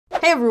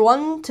Hey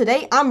everyone,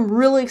 today I'm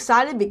really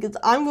excited because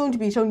I'm going to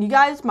be showing you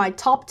guys my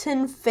top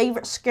 10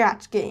 favorite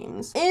Scratch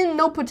games in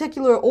no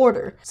particular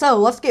order. So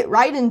let's get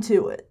right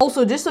into it.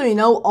 Also, just so you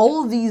know,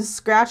 all of these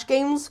Scratch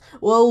games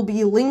will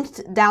be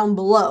linked down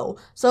below,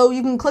 so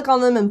you can click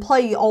on them and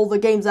play all the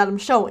games that I'm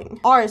showing.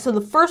 Alright, so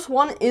the first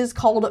one is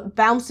called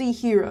Bouncy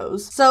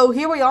Heroes. So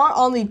here we are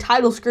on the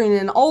title screen,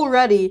 and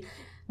already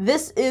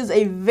this is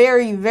a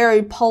very,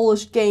 very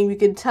polished game. You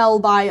can tell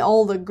by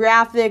all the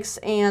graphics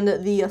and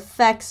the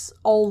effects,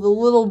 all the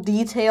little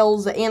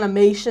details, the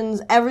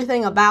animations,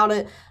 everything about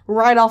it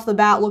right off the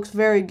bat looks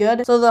very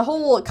good. So the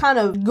whole kind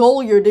of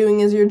goal you're doing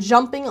is you're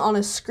jumping on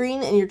a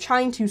screen and you're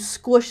trying to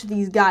squish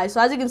these guys.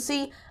 So as you can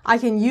see, I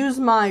can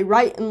use my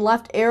right and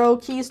left arrow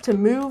keys to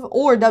move,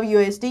 or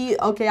WASD.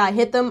 Okay, I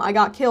hit them, I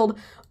got killed.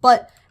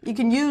 But you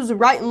can use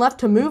right and left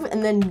to move,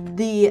 and then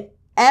the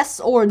S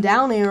or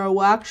down arrow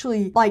will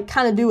actually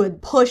kind of do a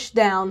push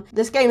down.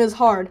 This game is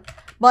hard,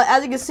 but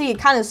as you can see, it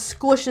kind of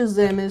squishes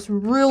them. It's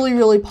really,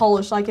 really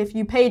polished. Like if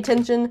you pay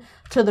attention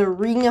to the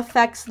ring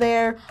effects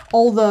there,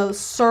 all the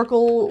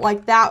circle,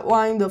 like that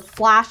one, the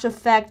flash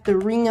effect, the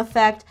ring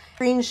effect,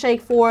 screen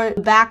shake for it,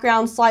 the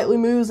background slightly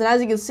moves, and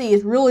as you can see,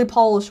 it's really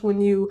polished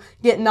when you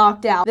get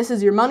knocked out. This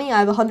is your money. I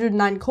have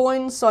 109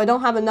 coins, so I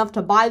don't have enough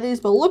to buy these,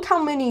 but look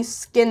how many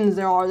skins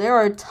there are. There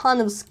are a ton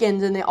of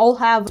skins, and they all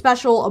have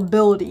special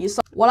abilities.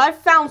 So what I've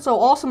found so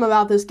awesome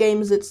about this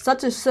game is it's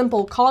such a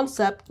simple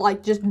concept,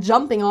 like just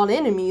jumping on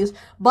enemies,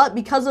 but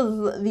because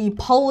of the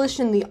polish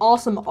and the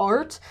awesome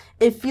art,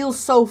 it feels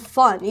so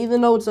fun,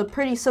 even though it's a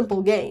pretty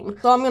simple game.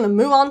 So I'm going to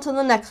move on to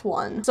the next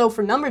one. So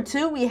for number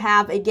 2, we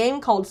have a game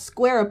called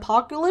Square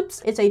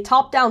Apocalypse. It's a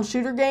top-down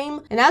shooter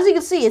game, and as you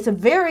can see, it's a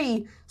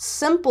very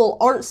simple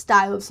art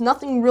style. It's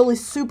nothing really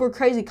super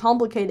crazy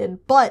complicated,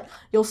 but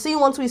you'll see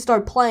once we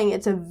start playing,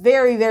 it's a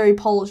very, very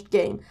polished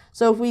game.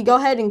 So if we go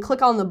ahead and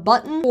click on the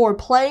button for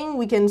playing,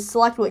 we can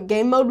select what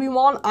game mode we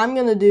want. I'm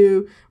going to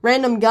do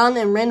random gun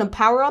and random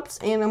power-ups,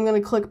 and I'm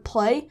going to click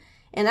play.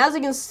 And as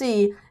you can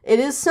see, it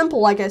is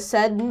simple, like I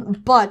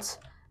said, but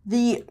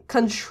the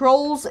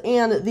controls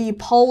and the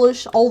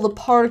polish, all the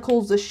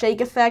particles, the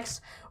shake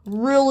effects,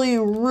 really,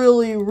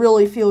 really,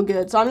 really feel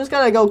good. So I'm just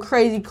going to go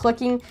crazy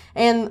clicking,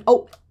 and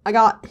oh, I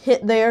got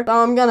hit there. So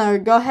I'm going to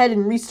go ahead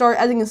and restart.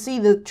 As you can see,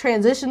 the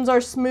transitions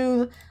are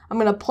smooth. I'm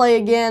going to play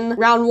again.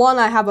 Round 1,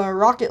 I have a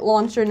rocket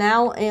launcher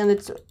now, and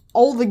it's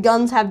all the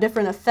guns have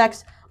different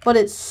effects, but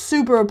it's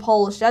super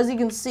polished. As you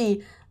can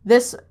see,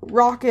 this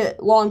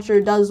rocket launcher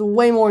does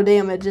way more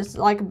damage. It's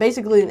like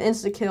basically an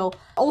insta-kill.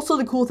 Also,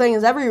 the cool thing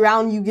is every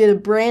round you get a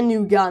brand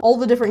new gun. All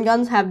the different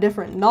guns have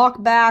different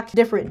knockback,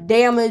 different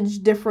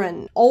damage,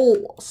 different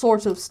all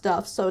sorts of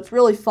stuff. So it's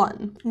really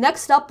fun.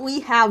 Next up,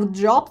 we have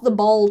Drop the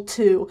Ball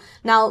 2.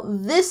 Now,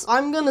 this,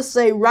 I'm going to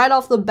say right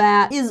off the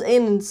bat, is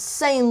an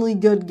insanely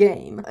good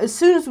game. As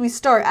soon as we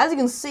start, as you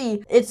can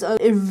see, it's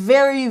a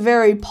very,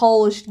 very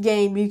polished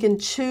game. You can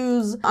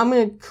choose, I'm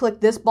going to click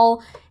this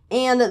ball,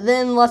 and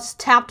then let's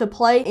tap to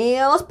play,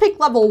 and let's pick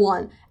level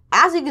 1.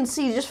 As you can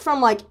see, just from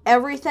like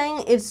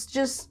everything,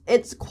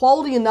 it's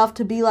quality enough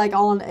to be like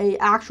on a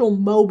actual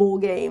mobile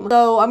game.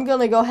 So I'm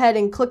gonna go ahead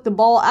and click the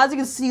ball. As you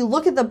can see,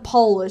 look at the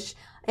polish,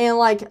 and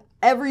like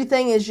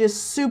everything is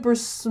just super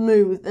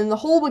smooth. And the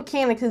whole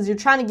mechanic is you're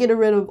trying to get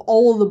rid of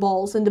all of the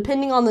balls, and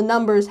depending on the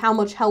numbers, how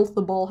much health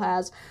the ball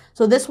has.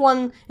 So this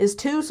one is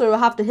 2, so you'll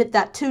have to hit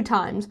that 2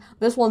 times.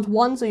 This one's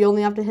 1, so you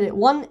only have to hit it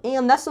 1,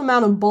 and that's the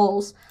amount of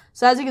balls.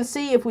 So as you can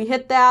see, if we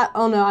hit that,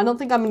 oh no, I don't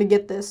think I'm going to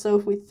get this. So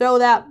if we throw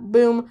that,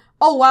 boom,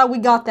 oh wow, we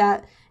got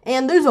that.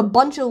 And there's a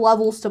bunch of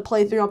levels to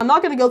play through. I'm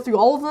not going to go through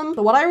all of them,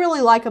 but what I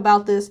really like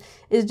about this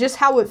is just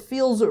how it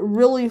feels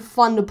really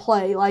fun to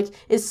play. Like,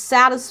 it's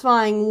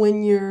satisfying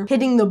when you're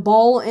hitting the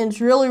ball, and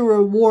it's really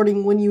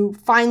rewarding when you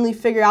finally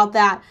figure out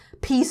that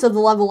piece of the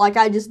level like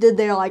I just did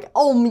there. Like,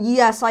 oh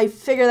yes, I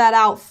figured that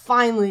out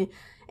finally.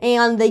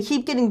 And they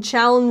keep getting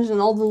challenged, and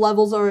all the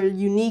levels are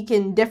unique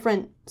and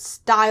different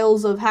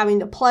styles of having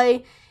to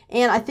play,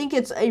 and I think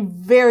it's a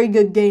very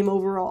good game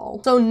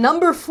overall. So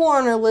number 4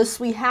 on our list,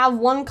 we have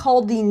one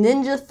called the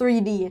Ninja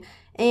 3D,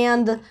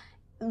 and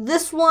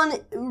this one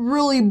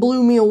really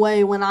blew me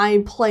away when I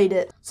played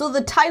it. So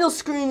the title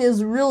screen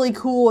is really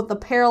cool with the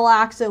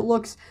parallax. It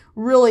looks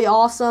really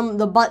awesome.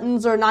 The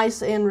buttons are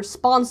nice and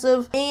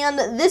responsive,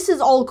 and this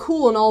is all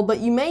cool and all,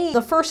 but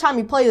the first time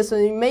you play this,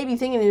 you may be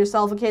thinking to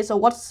yourself, okay, so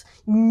what's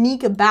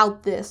unique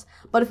about this?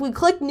 But if we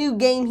click new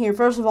game here,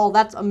 first of all,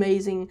 that's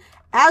amazing.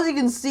 As you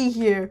can see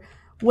here,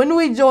 when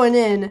we join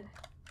in,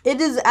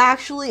 it is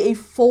actually a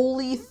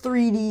fully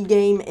 3D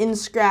game in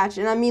Scratch.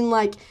 And I mean,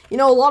 like, you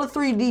know, a lot of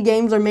 3D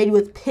games are made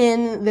with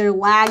pin, they're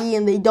laggy,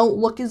 and they don't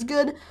look as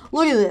good.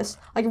 Look at this.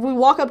 Like, if we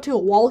walk up to a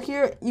wall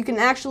here, you can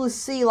actually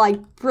see, like,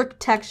 brick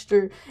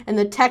texture and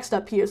the text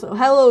up here. So,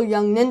 hello,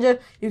 young ninja.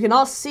 You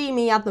cannot see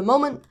me at the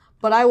moment,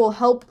 but I will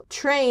help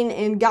train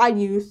and guide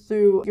you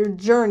through your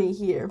journey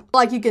here.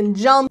 Like, you can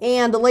jump,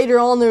 and later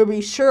on there will be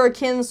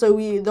shurikens, so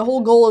the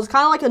whole goal is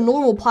kind of like a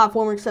normal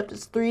platformer, except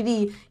it's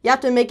 3D. You have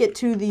to make it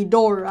to the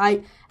door,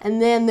 right?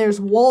 And then there's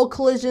wall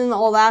collision,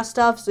 all that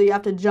stuff, so you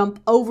have to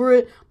jump over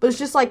it. but it's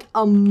just like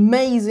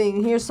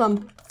amazing. Here's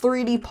some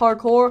 3D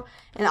parkour,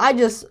 and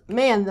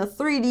man, the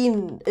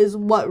 3D is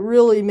what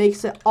really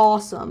makes it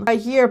awesome. Right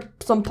here,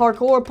 some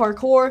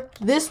parkour.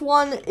 This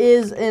one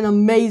is an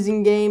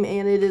amazing game,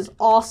 and it is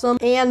awesome.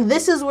 And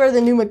this is where the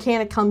new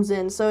mechanic comes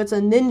in. So it's a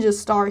ninja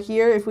star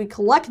here. If we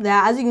collect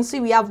that, as you can see,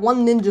 we have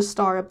one ninja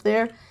star up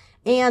there.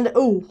 And,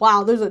 oh,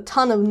 wow, there's a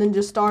ton of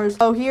ninja stars.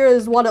 So here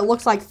is what it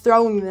looks like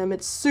throwing them.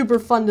 It's super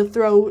fun to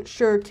throw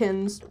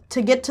shurikens.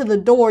 To get to the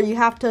door, you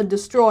have to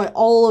destroy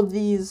all of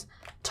these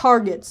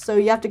targets. So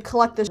you have to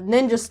collect the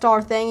ninja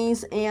star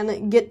thingies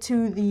and get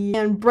to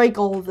and break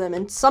all of them.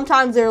 And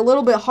sometimes they're a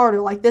little bit harder,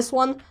 like this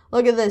one.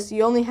 Look at this.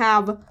 You only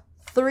have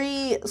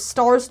 3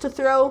 stars to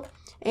throw,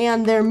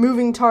 and they're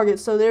moving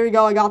targets. So there you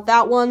go. I got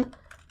that one.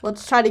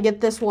 Let's try to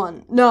get this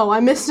one. No, I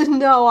missed it.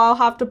 No, I'll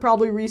have to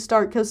probably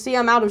restart because, see,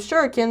 I'm out of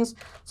shurikens,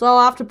 so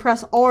I'll have to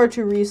press R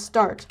to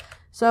restart.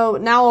 So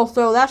now I'll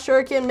throw that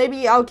shuriken.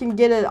 Maybe I can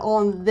get it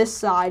on this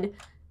side.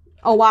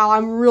 Oh, wow,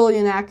 I'm really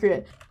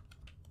inaccurate.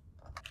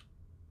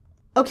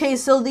 Okay,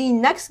 so the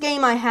next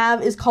game I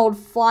have is called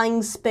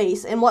Flying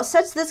Space, and what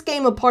sets this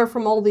game apart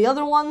from all the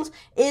other ones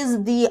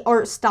is the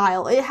art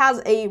style. It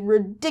has a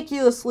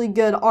ridiculously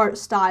good art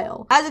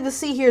style. As you can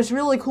see here, it's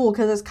really cool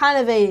because it's kind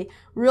of a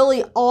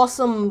really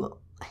awesome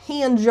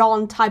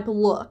hand-drawn type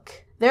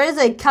look. There is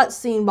a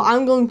cutscene, but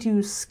I'm going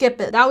to skip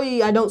it. That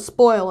way I don't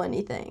spoil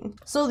anything.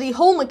 So the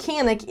whole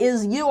mechanic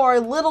is you are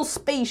a little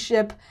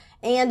spaceship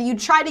and you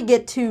try to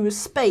get to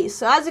space.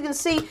 So as you can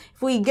see,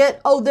 if we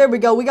get, oh, there we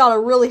go, we got a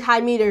really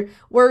high meter.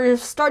 We're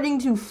starting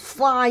to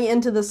fly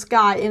into the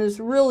sky, and it's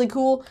really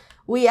cool.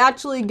 We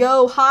actually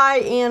go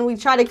high, and we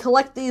try to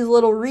collect these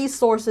little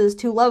resources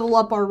to level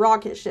up our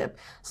rocket ship.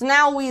 So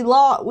now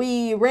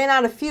we ran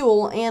out of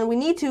fuel, and we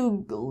need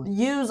to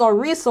use our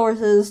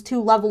resources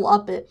to level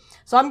up it.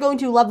 So I'm going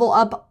to level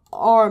up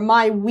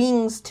my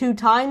wings 2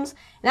 times.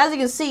 And as you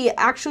can see,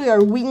 actually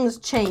our wings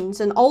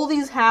change, and all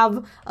these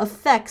have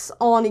effects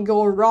on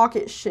your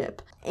rocket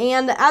ship.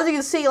 And as you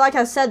can see, like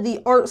I said, the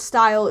art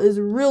style is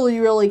really,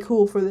 really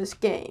cool for this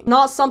game.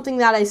 Not something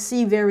that I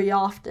see very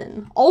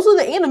often. Also,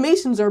 the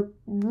animations are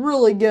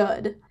really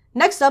good.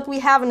 Next up, we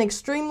have an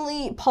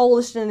extremely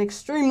polished and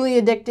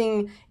extremely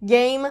addicting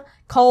game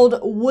called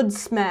Wood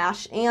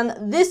Smash,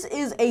 and this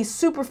is a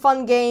super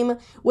fun game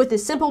with a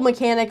simple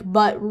mechanic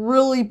but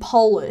really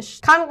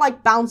polished, kind of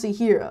like Bouncy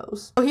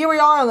Heroes. So here we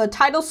are on the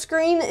title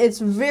screen. It's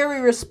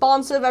very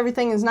responsive,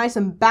 everything is nice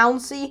and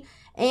bouncy,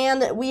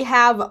 and we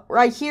have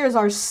right here is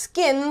our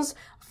skins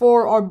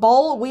for our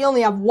ball. We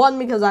only have one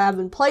because I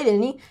haven't played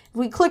any. If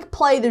we click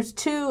play, there's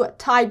 2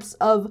 types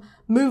of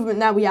movement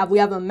that we have. We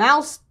have a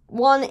mouse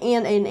one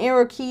and an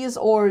arrow keys,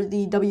 or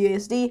the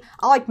WASD.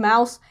 I like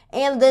mouse.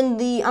 And then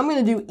I'm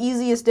going to do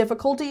easiest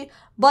difficulty,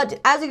 but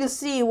as you can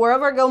see,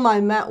 wherever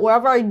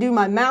I do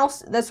my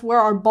mouse, that's where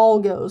our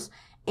ball goes.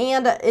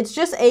 And it's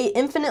just a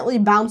infinitely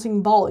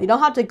bouncing ball. You don't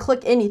have to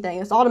click anything,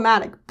 it's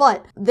automatic.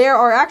 But there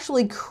are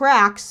actually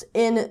cracks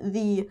in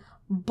the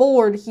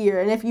board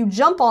here, and if you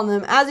jump on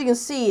them, as you can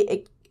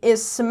see, it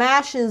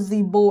smashes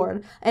the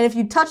board. And if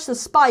you touch the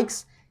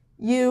spikes,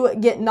 you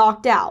get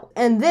knocked out.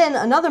 And then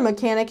another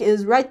mechanic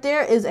is right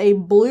there is a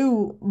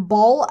blue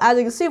ball. As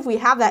you can see, if we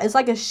have that, it's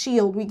like a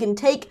shield. We can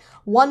take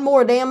 1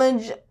 more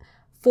damage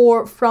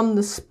from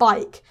the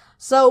spike.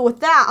 So with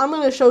that, I'm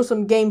going to show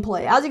some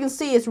gameplay. As you can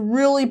see, it's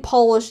really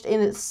polished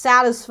and it's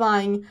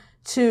satisfying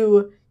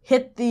to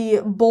hit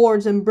the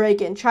boards and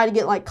break it and try to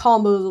get like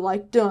combos of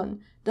like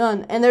done.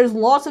 And there's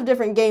lots of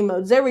different game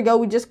modes. There we go.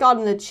 We just got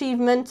an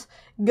achievement.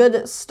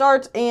 Good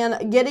start,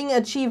 and getting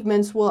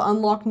achievements will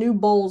unlock new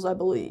balls, I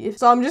believe.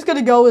 So I'm just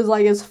gonna go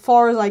as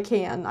far as I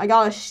can. I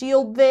got a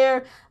shield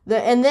there,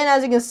 and then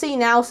as you can see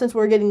now, since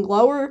we're getting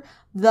lower,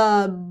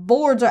 the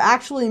boards are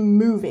actually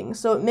moving,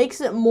 so it makes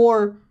it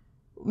more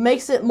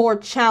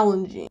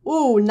challenging.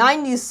 Ooh,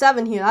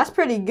 97 here. That's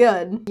pretty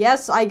good.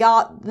 Yes, I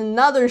got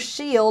another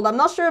shield. I'm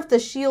not sure if the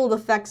shield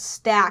affects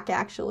stack,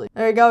 actually.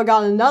 There we go. I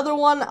got another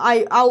one.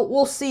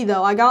 We'll see,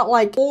 though. I got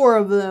like 4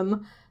 of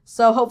them.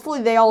 So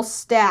hopefully they all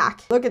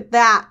stack. Look at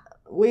that.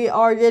 We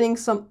are getting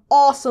some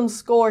awesome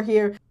score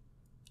here.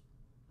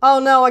 Oh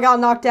no, I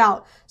got knocked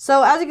out.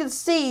 So as you can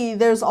see,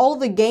 there's all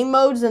the game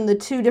modes in the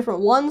 2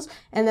 different ones.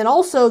 And then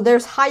also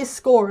there's high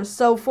scores.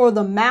 So for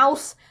the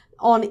mouse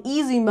on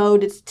easy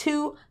mode, it's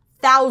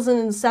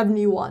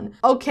 2,071.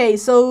 Okay,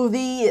 so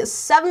the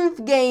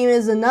 7th game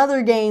is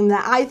another game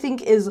that I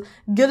think is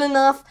good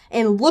enough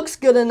and looks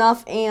good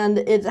enough, and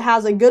it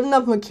has a good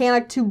enough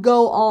mechanic to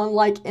go on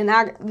like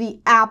the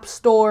App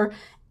Store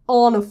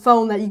on a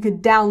phone that you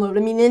could download.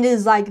 I mean, it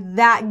is like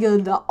that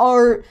good. The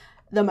art,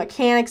 the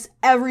mechanics,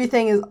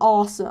 everything is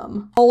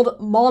awesome. Called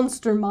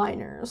Monster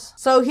Miners.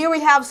 So here we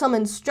have some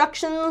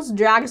instructions.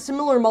 Drag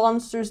similar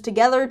monsters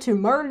together to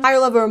merge. Higher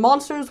level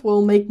monsters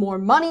will make more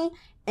money.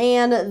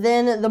 And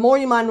then the more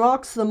you mine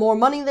rocks, the more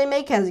money they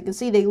make. As you can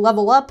see, they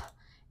level up.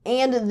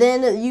 And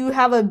then you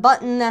have a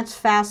button that's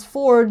fast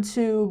forward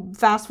to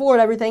fast forward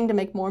everything to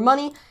make more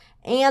money.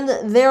 And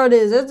there it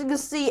is. As you can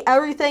see,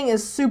 everything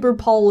is super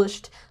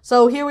polished.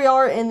 So here we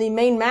are in the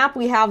main map.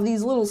 We have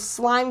these little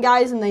slime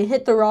guys and they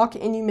hit the rock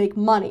and you make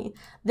money.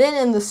 Then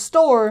in the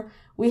store,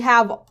 we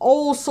have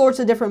all sorts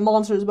of different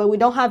monsters, but we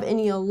don't have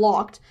any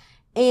unlocked.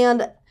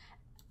 And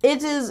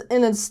it is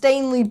an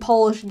insanely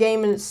polished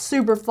game and it's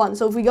super fun.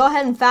 So if we go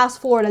ahead and fast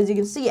forward, as you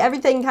can see,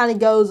 everything kind of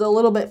goes a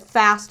little bit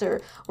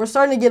faster. We're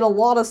starting to get a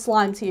lot of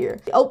slimes here.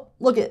 Oh,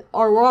 look at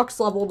our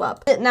rocks leveled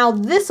up. Now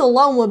this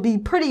alone would be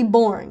pretty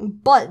boring,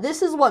 but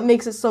this is what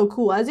makes it so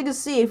cool. As you can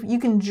see, if you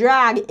can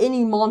drag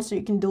any monster,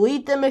 you can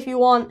delete them if you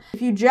want.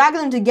 If you drag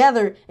them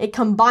together, it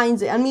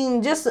combines it. I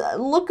mean, just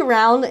look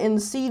around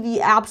and see the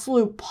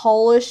absolute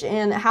polish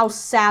and how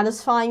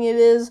satisfying it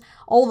is.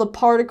 All the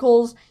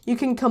particles, you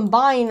can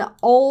combine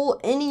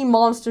any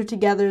monster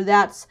together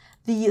that's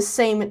the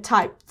same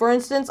type. For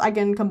instance, I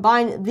can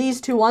combine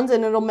these two ones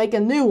and it'll make a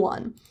new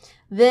one.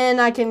 Then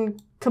I can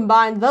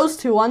combine those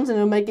two ones and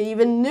it'll make an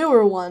even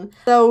newer one.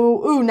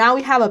 So, now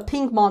we have a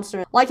pink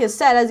monster. Like I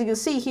said, as you can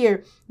see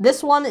here,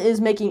 this one is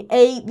making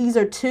 8. These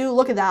are 2.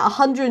 Look at that,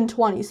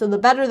 120. So the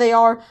better they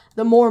are,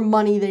 the more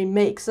money they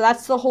make. So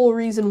that's the whole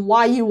reason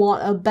why you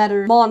want a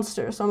better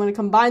monster. So I'm going to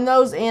combine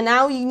those, and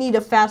now you need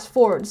to fast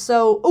forward.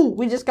 So,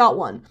 we just got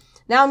one.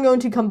 Now I'm going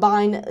to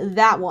combine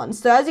that one.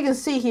 So as you can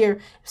see here,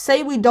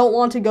 say we don't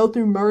want to go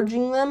through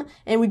merging them,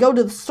 and we go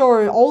to the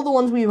store, all the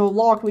ones we've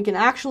unlocked we can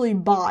actually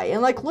buy.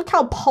 And like, look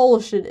how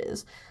polished it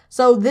is.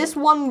 So this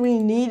one we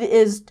need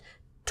is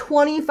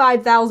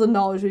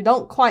 $25,000. We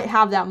don't quite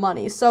have that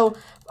money. So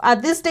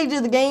at this stage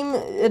of the game,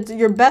 it's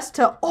your best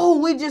to,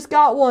 we just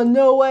got one,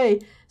 no way.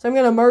 So I'm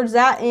going to merge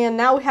that, and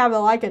now we have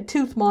like a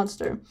tooth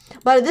monster.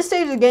 But at this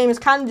stage of the game, it's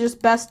kind of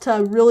just best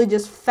to really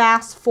just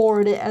fast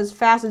forward it as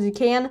fast as you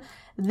can.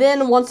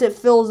 Then once it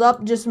fills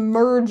up, just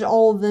merge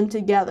all of them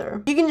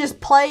together. You can just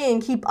play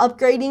and keep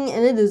upgrading,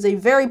 and it is a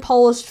very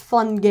polished,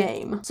 fun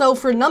game. So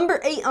for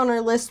number 8 on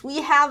our list,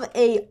 we have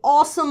a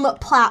awesome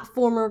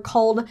platformer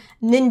called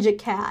Ninja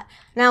Cat.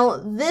 Now,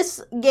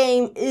 this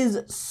game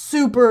is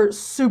super,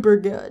 super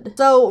good.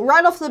 So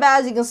right off the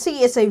bat, as you can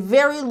see, it's a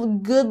very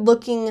good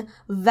looking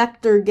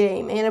vector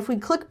game. And if we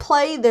click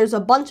play, there's a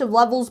bunch of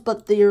levels,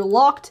 but they're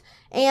locked.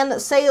 And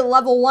say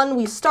level 1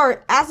 we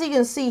start, as you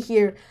can see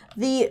here,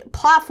 the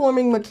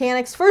platforming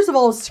mechanics, first of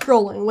all, is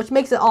scrolling, which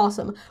makes it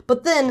awesome.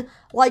 But then,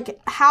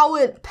 like, how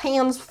it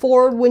pans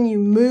forward when you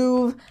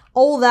move,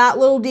 all that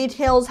little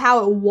details,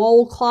 how it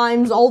wall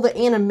climbs, all the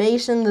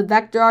animation, the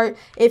vector art,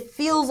 it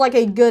feels like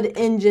a good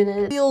engine.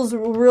 It feels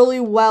really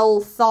well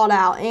thought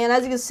out. And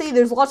as you can see,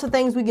 there's lots of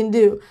things we can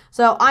do.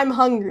 So, I'm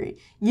hungry.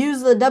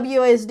 Use the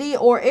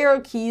WASD or arrow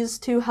keys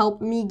to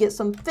help me get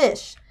some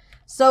fish.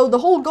 So the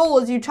whole goal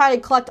is you try to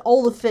collect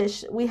all the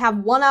fish. We have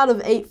 1 out of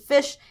 8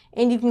 fish,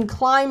 and you can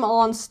climb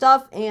on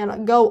stuff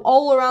and go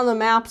all around the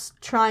maps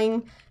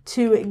trying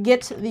to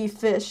get the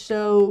fish.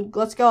 So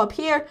let's go up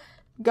here,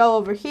 go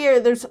over here.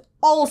 There's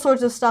all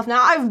sorts of stuff.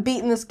 Now, I've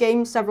beaten this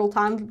game several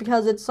times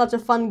because it's such a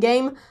fun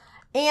game,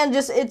 and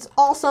just it's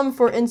awesome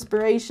for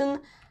inspiration.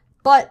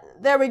 But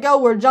there we go,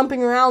 we're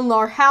jumping around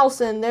our house,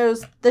 and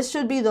this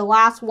should be the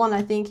last one,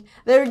 I think.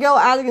 There we go,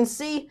 as you can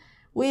see,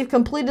 we've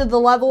completed the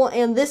level,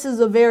 and this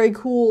is a very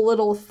cool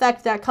little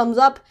effect that comes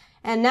up.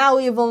 And now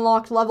we've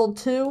unlocked level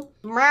 2.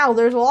 Wow,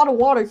 there's a lot of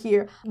water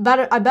here.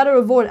 I better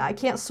avoid it. I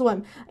can't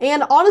swim.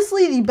 And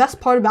honestly, the best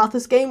part about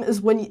this game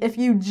is if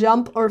you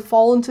jump or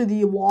fall into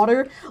the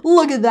water.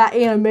 Look at that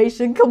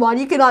animation. Come on,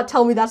 you cannot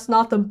tell me that's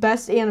not the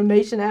best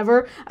animation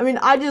ever. I mean,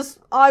 I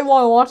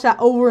want to watch that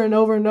over and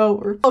over and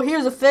over. Oh,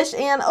 here's a fish,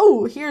 and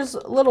here's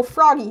little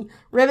froggy.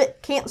 Ribbit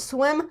can't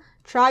swim.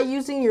 Try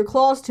using your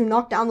claws to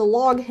knock down the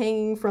log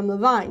hanging from the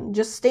vine.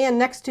 Just stand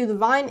next to the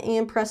vine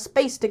and press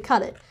space to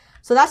cut it.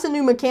 So that's a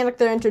new mechanic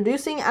they're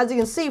introducing. As you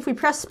can see, if we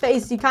press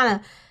space, you kind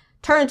of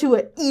turn into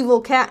an evil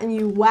cat and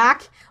you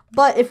whack.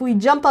 But if we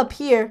jump up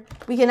here,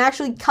 we can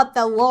actually cut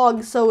the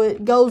log so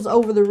it goes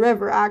over the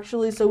river,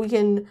 actually, so we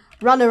can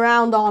run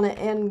around on it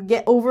and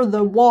get over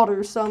the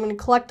water. So I'm going to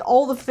collect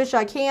all the fish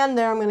I can.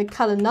 There, I'm going to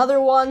cut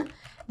another one,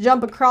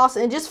 jump across,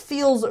 and it just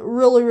feels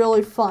really,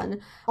 really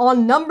fun.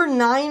 On number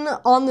 9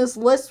 on this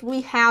list,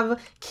 we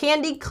have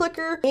Candy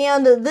Clicker,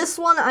 and this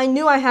one, I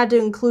knew I had to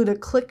include a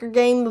clicker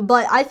game,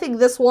 but I think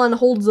this one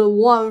holds a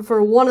 1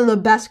 for one of the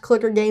best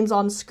clicker games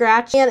on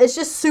Scratch, and it's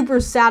just super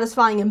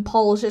satisfying and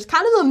polished. It's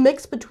kind of a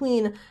mix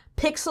between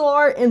pixel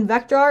art and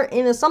vector art,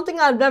 and it's something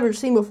I've never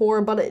seen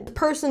before, but the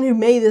person who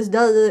made this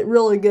does it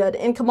really good.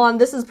 And come on,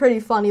 this is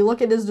pretty funny.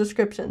 Look at his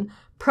description.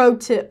 Pro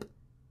tip.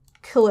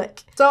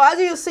 Click. So as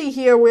you can see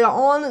here, we are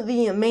on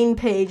the main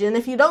page, and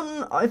if you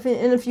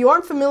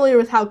aren't familiar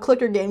with how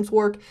clicker games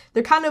work,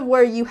 they're kind of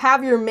where you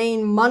have your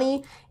main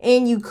money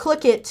and you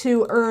click it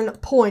to earn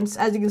points,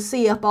 as you can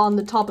see up on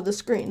the top of the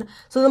screen.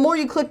 So the more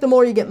you click, the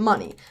more you get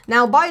money.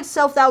 Now by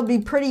itself, that would be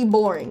pretty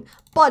boring.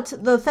 But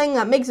the thing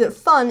that makes it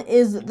fun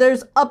is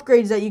there's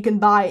upgrades that you can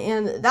buy,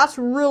 and that's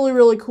really,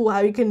 really cool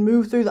how you can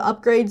move through the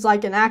upgrades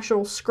like an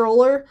actual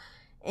scroller.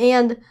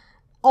 And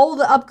all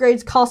the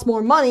upgrades cost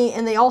more money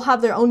and they all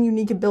have their own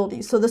unique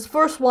abilities. So this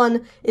first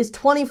one is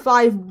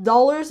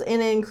 $25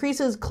 and it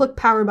increases click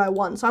power by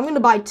 1. So I'm going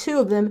to buy 2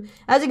 of them.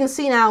 As you can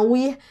see now,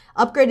 we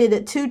upgraded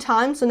it 2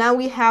 times, so now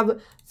we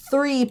have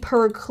 3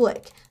 per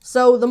click.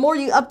 So the more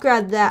you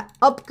upgrade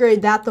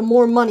that, the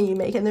more money you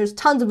make, and there's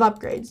tons of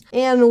upgrades.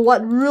 And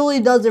what really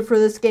does it for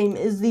this game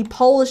is the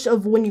polish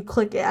of when you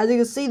click it. As you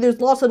can see,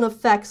 there's lots of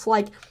effects,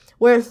 like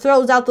where it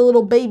throws out the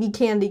little baby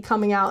candy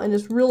coming out, and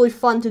it's really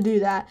fun to do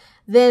that.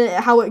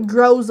 Then how it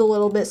grows a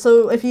little bit.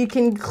 So if you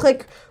can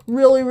click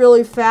really,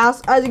 really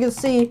fast, as you can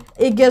see,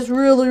 it gets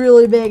really,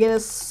 really big, and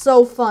it's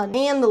so fun.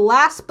 And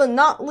last but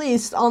not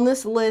least on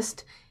this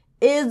list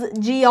is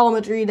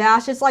Geometry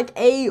Dash. It's like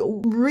a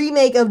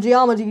remake of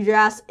Geometry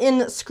Dash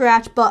in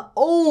Scratch, but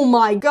oh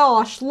my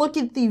gosh, look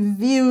at the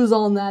views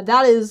on that.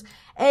 That is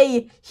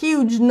a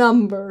huge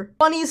number.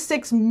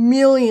 26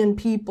 million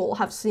people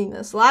have seen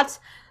this. So that's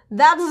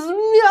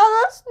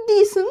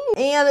decent.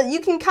 And you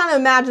can kind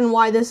of imagine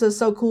why this is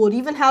so cool. It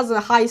even has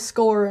a high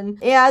score. And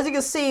yeah, as you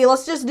can see,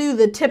 let's just do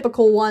the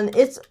typical one.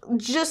 It's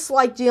just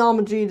like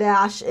Geometry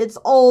Dash. It's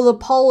all the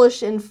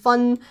polish and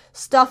fun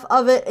stuff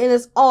of it, and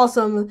it's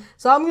awesome.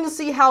 So I'm gonna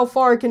see how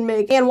far it can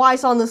make. And why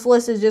it's on this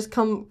list is just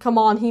come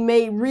on. He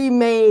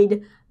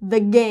remade the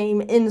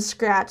game in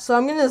Scratch. So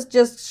I'm gonna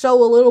just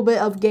show a little bit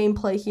of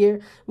gameplay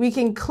here. We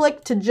can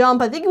click to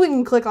jump. I think we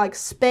can click like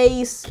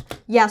space.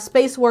 Yeah,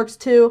 space works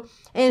too.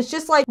 And it's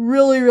just like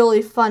really,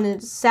 really fun.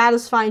 It's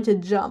satisfying to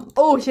jump.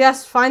 Oh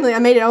yes, finally I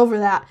made it over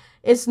that.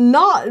 It's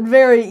not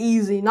very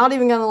easy, not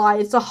even gonna lie.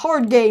 It's a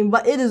hard game,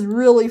 but it is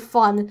really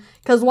fun.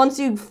 Because once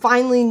you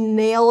finally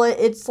nail it,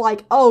 it's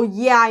like, oh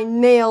yeah, I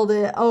nailed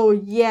it. Oh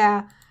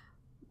yeah.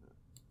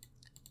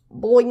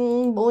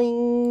 Boing,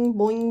 boing,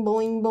 boing,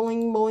 boing,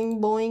 boing,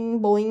 boing, boing,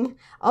 boing.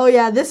 Oh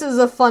yeah, this is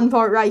a fun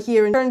part right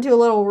here. And turn into a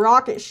little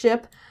rocket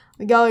ship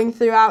going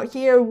throughout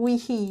here.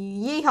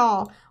 Wee-hee,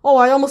 yeehaw. Oh,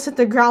 I almost hit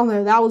the ground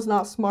there. That was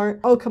not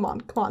smart. Oh, come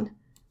on, come on.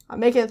 I'm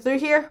making it through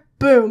here.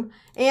 Boom.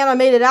 And I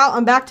made it out.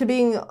 I'm back to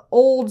being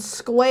old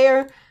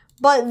square.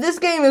 But this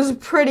game is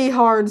pretty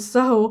hard,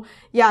 so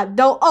yeah,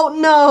 oh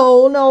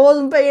no, I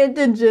wasn't paying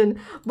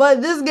attention.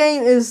 But this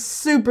game is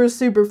super,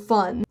 super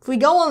fun. If we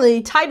go on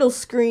the title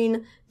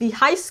screen, the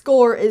high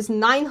score is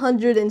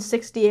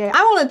 968.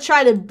 I want to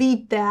try to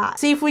beat that.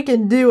 See if we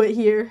can do it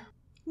here.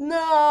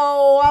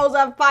 No, I was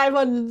at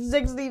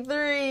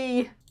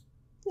 563.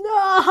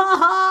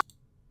 No.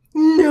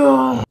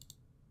 No.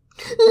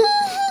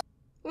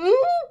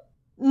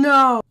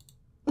 No.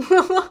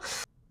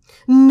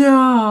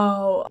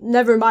 No.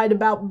 Never mind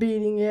about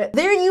beating it.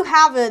 There you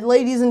have it,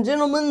 ladies and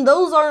gentlemen.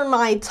 Those are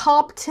my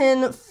top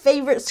 10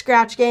 favorite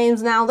Scratch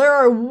games. Now, there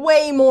are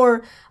way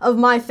more of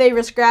my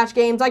favorite Scratch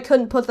games. I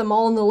couldn't put them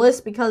all on the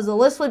list because the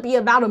list would be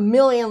about 1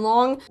 million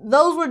long.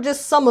 Those were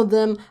just some of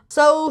them.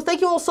 So, thank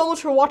you all so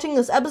much for watching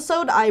this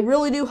episode. I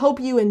really do hope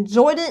you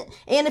enjoyed it.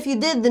 And if you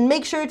did, then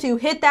make sure to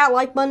hit that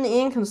like button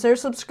and consider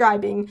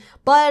subscribing.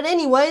 But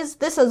anyways,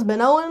 this has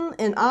been Owen,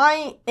 and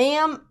I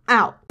am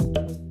out.